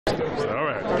All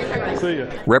right. See ya.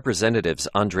 Representatives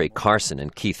Andre Carson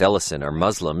and Keith Ellison are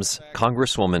Muslims,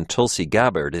 Congresswoman Tulsi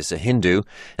Gabbard is a Hindu,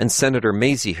 and Senator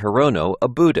Mazie Hirono a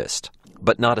Buddhist.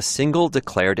 But not a single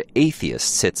declared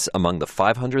atheist sits among the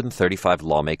 535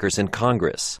 lawmakers in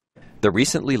Congress. The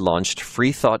recently launched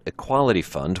Free Thought Equality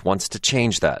Fund wants to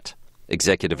change that.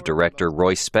 Executive Director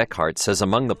Roy Speckhart says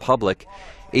among the public,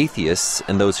 atheists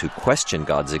and those who question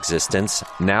God's existence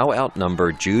now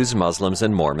outnumber Jews, Muslims,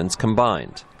 and Mormons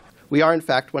combined. We are, in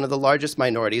fact, one of the largest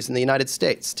minorities in the United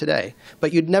States today,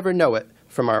 but you'd never know it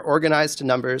from our organized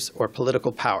numbers or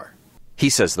political power. He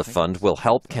says the fund will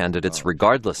help candidates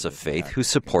regardless of faith who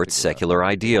support secular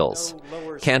ideals.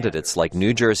 Candidates like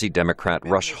New Jersey Democrat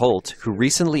Rush Holt, who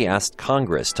recently asked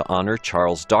Congress to honor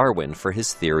Charles Darwin for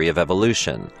his theory of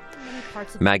evolution.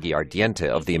 Maggie Ardiente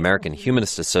of the American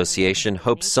Humanist Association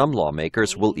hopes some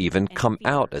lawmakers will even come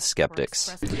out as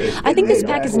skeptics. I think this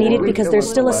PAC is needed because there's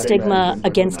still a stigma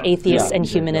against atheists and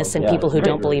humanists and people who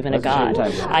don't believe in a God.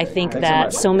 I think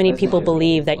that so many people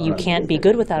believe that you can't be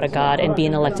good without a God and be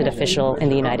an elected official in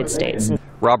the United States.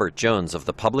 Robert Jones of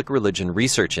the Public Religion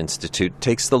Research Institute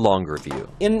takes the longer view.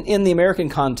 In the American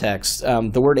context,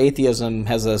 the word atheism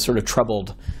has a sort of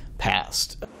troubled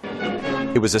past.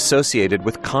 It was associated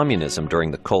with communism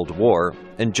during the Cold War,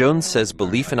 and Jones says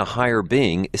belief in a higher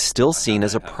being is still seen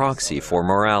as a proxy for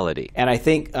morality. And I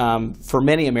think for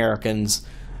many Americans,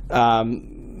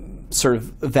 sort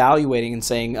of evaluating and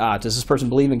saying, does this person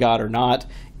believe in God or not,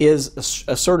 is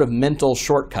a sort of mental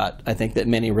shortcut, I think, that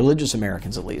many religious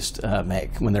Americans at least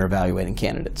make when they're evaluating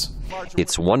candidates.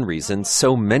 It's one reason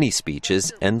so many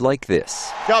speeches end like this.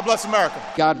 God bless America.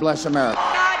 God bless America.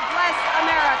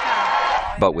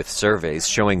 But with surveys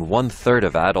showing 1/3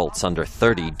 of adults under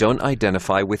 30 don't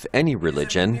identify with any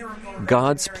religion,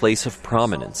 God's place of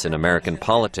prominence in American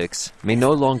politics may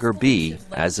no longer be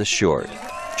as assured.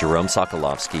 Jerome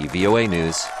Sokolowski, VOA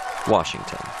News,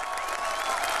 Washington.